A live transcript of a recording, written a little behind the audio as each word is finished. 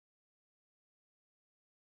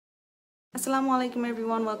Assalamualaikum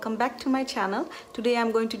everyone, welcome back to my channel. Today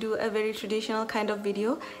I'm going to do a very traditional kind of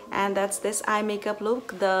video, and that's this eye makeup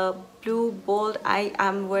look, the blue bold eye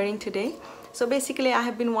I'm wearing today. So basically I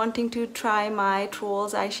have been wanting to try my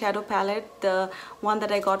Trolls eyeshadow palette, the one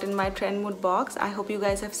that I got in my Trend Mood box. I hope you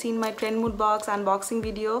guys have seen my Trend Mood box unboxing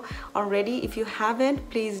video already. If you haven't,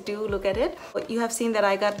 please do look at it. You have seen that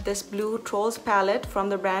I got this blue Trolls palette from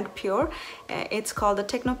the brand Pure. It's called the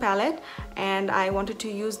Techno palette, and I wanted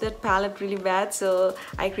to use that palette really bad, so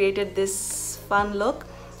I created this fun look.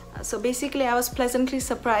 So basically I was pleasantly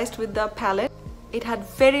surprised with the palette. It had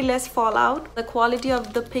very less fallout. The quality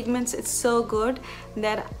of the pigments is so good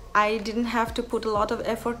that I didn't have to put a lot of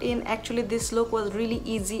effort in. Actually, this look was really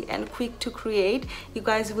easy and quick to create. You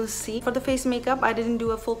guys will see. For the face makeup, I didn't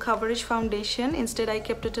do a full coverage foundation. Instead, I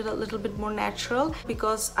kept it a little bit more natural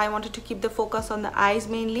because I wanted to keep the focus on the eyes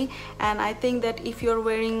mainly. And I think that if you're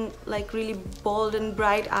wearing like really bold and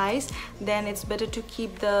bright eyes, then it's better to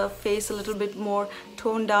keep the face a little bit more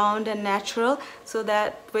toned down and natural, so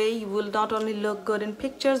that way you will not only look good in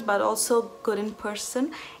pictures but also good in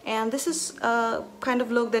person. And this is a kind of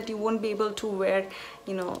look that you won't be able to wear,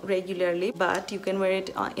 you know, regularly, but you can wear it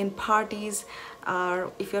in parties,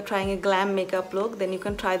 or if you're trying a glam makeup look, then you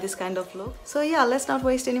can try this kind of look. So yeah, let's not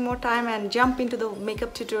waste any more time and jump into the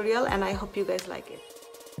makeup tutorial, and I hope you guys like it.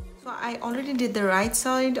 So I already did the right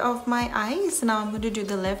side of my eyes. Now I'm going to do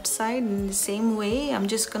the left side in the same way. I'm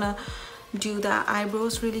just gonna do the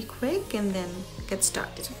eyebrows really quick and then get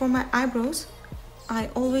started. So for my eyebrows, I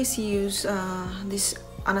always use this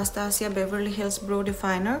Anastasia Beverly Hills Brow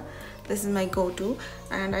Definer. This is my go-to,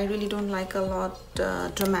 and I really don't like a lot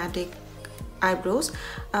dramatic eyebrows.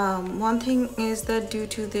 One thing is that due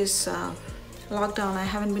to this lockdown, I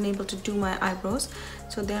haven't been able to do my eyebrows,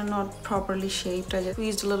 so they're not properly shaped. I just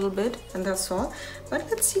squeezed a little bit and that's all, but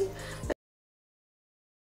let's see.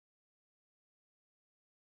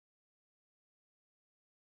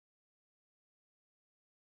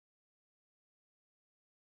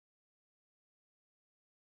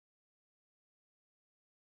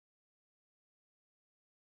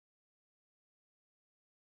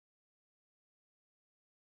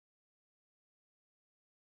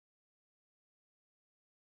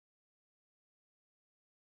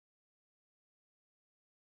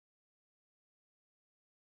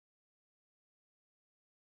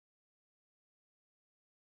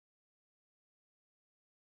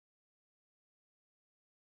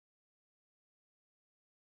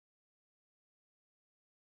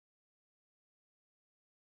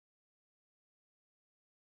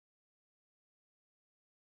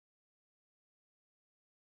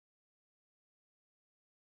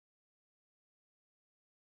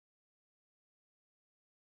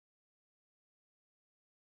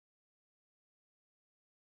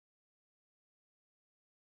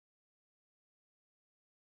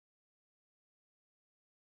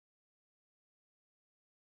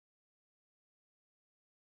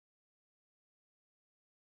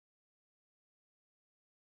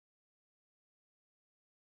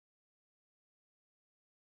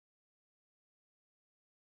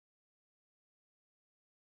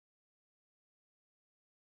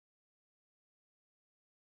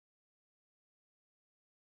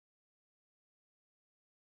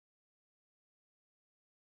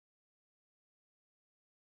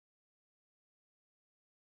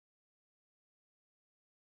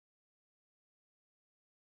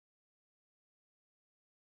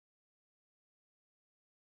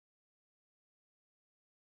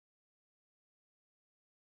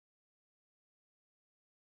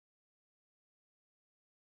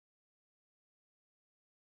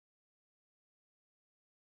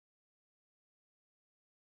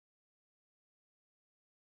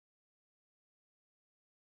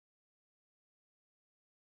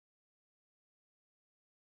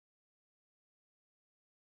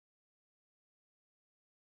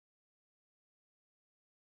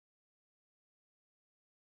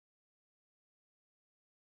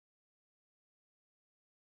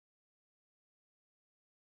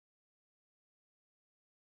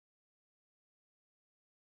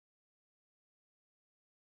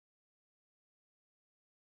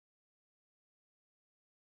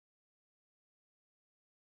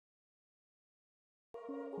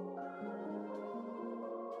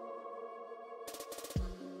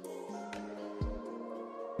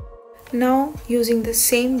 Now using the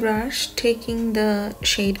same brush, taking the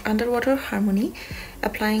shade Underwater Harmony,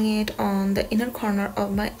 applying it on the inner corner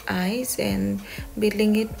of my eyes and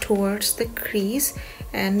building it towards the crease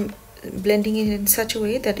and blending it in such a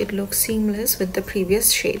way that it looks seamless with the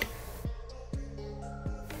previous shade.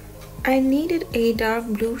 I needed a dark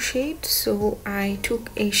blue shade, so I took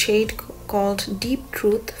a shade called Deep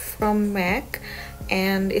Truth from MAC,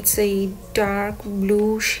 and it's a dark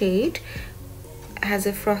blue shade, has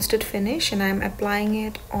a frosted finish, and I'm applying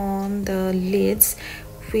it on the lids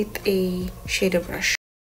with a shader brush.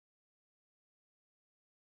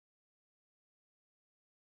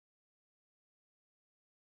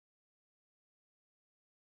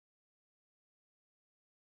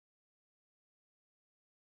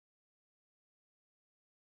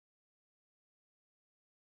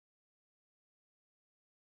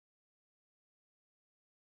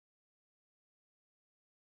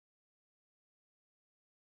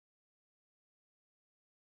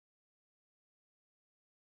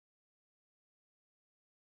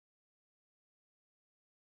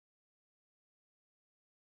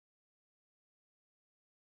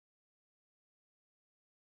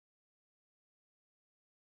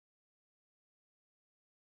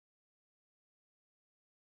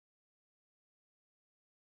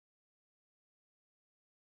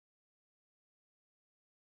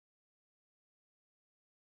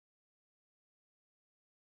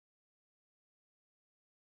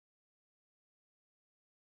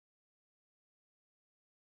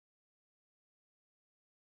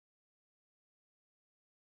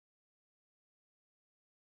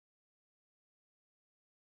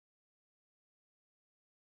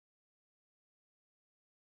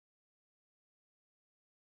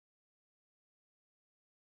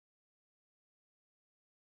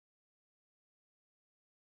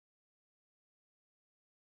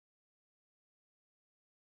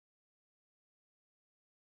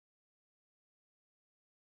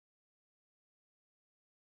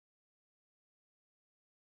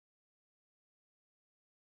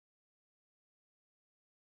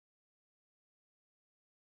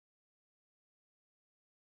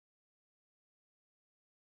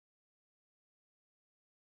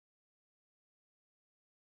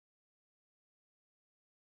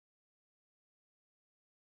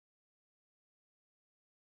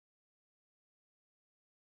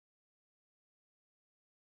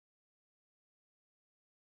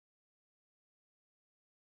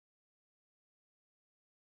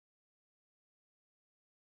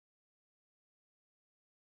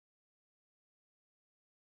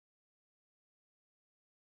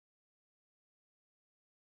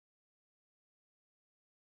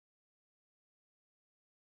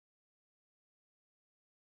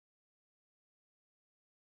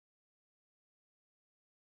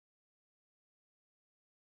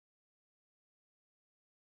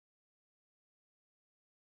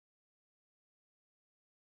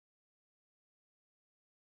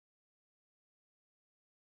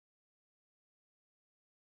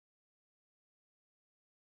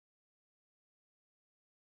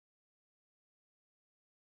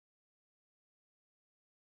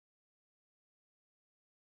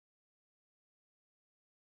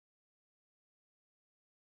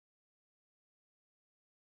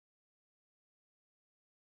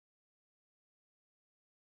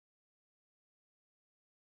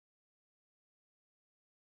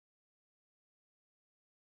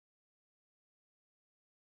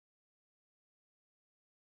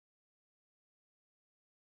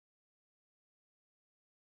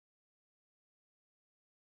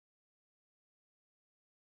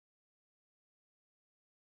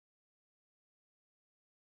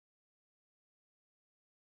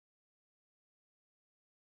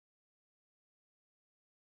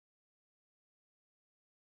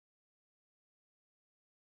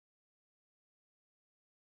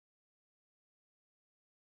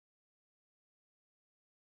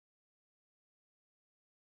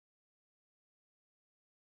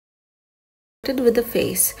 With the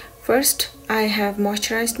face. First, I have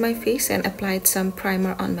moisturized my face and applied some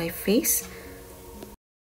primer on my face.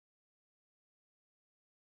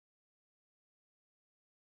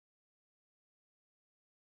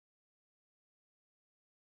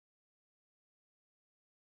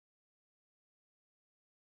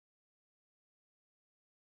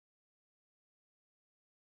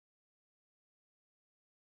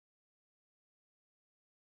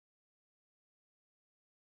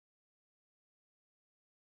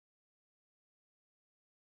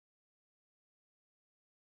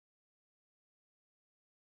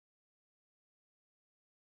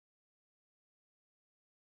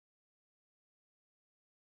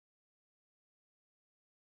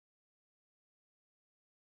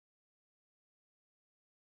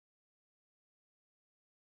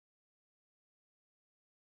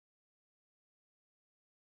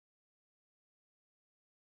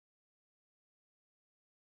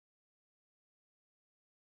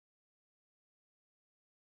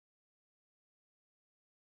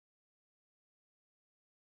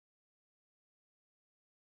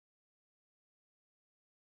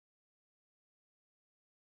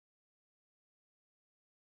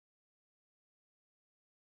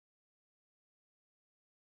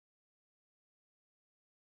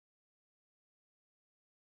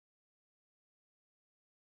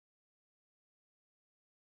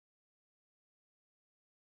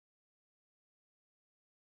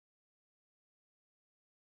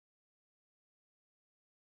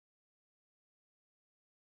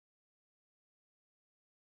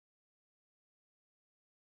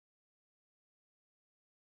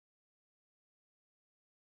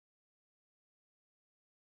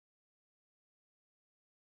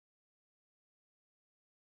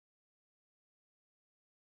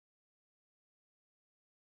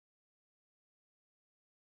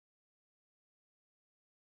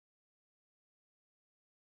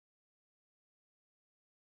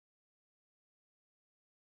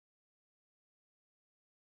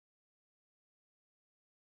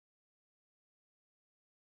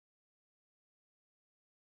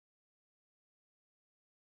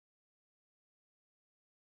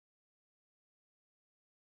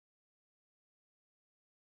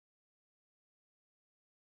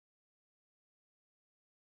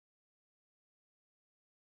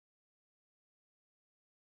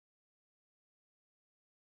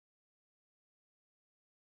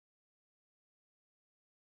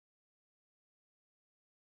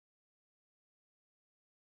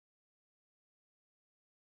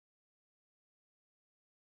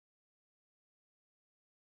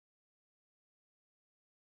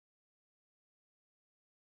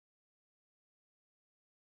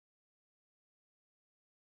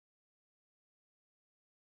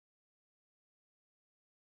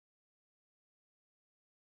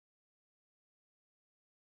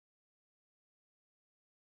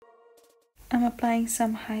 I'm applying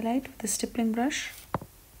some highlight with the stippling brush.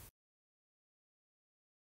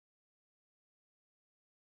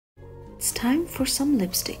 It's time for some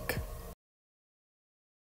lipstick.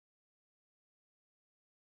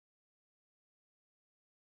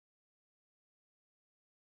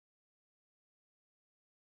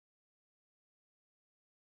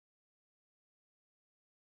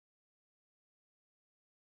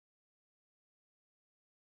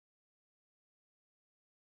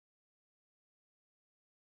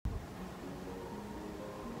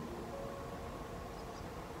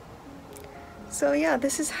 So yeah,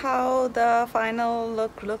 this is how the final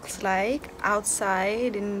look looks like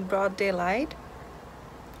outside in broad daylight.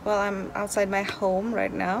 Well, I'm outside my home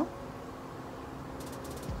right now,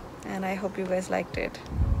 and I hope you guys liked it.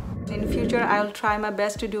 In future, I'll try my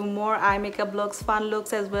best to do more eye makeup looks, fun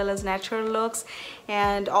looks, as well as natural looks,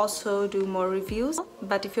 and also do more reviews.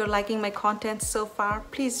 But if you're liking my content so far,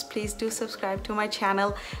 please do subscribe to my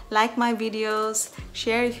channel, like my videos,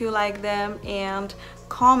 share if you like them, and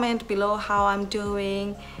comment below how I'm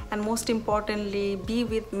doing, and most importantly, be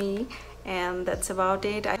with me. And that's about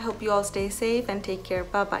it. I hope you all stay safe and take care.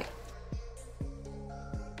 Bye bye.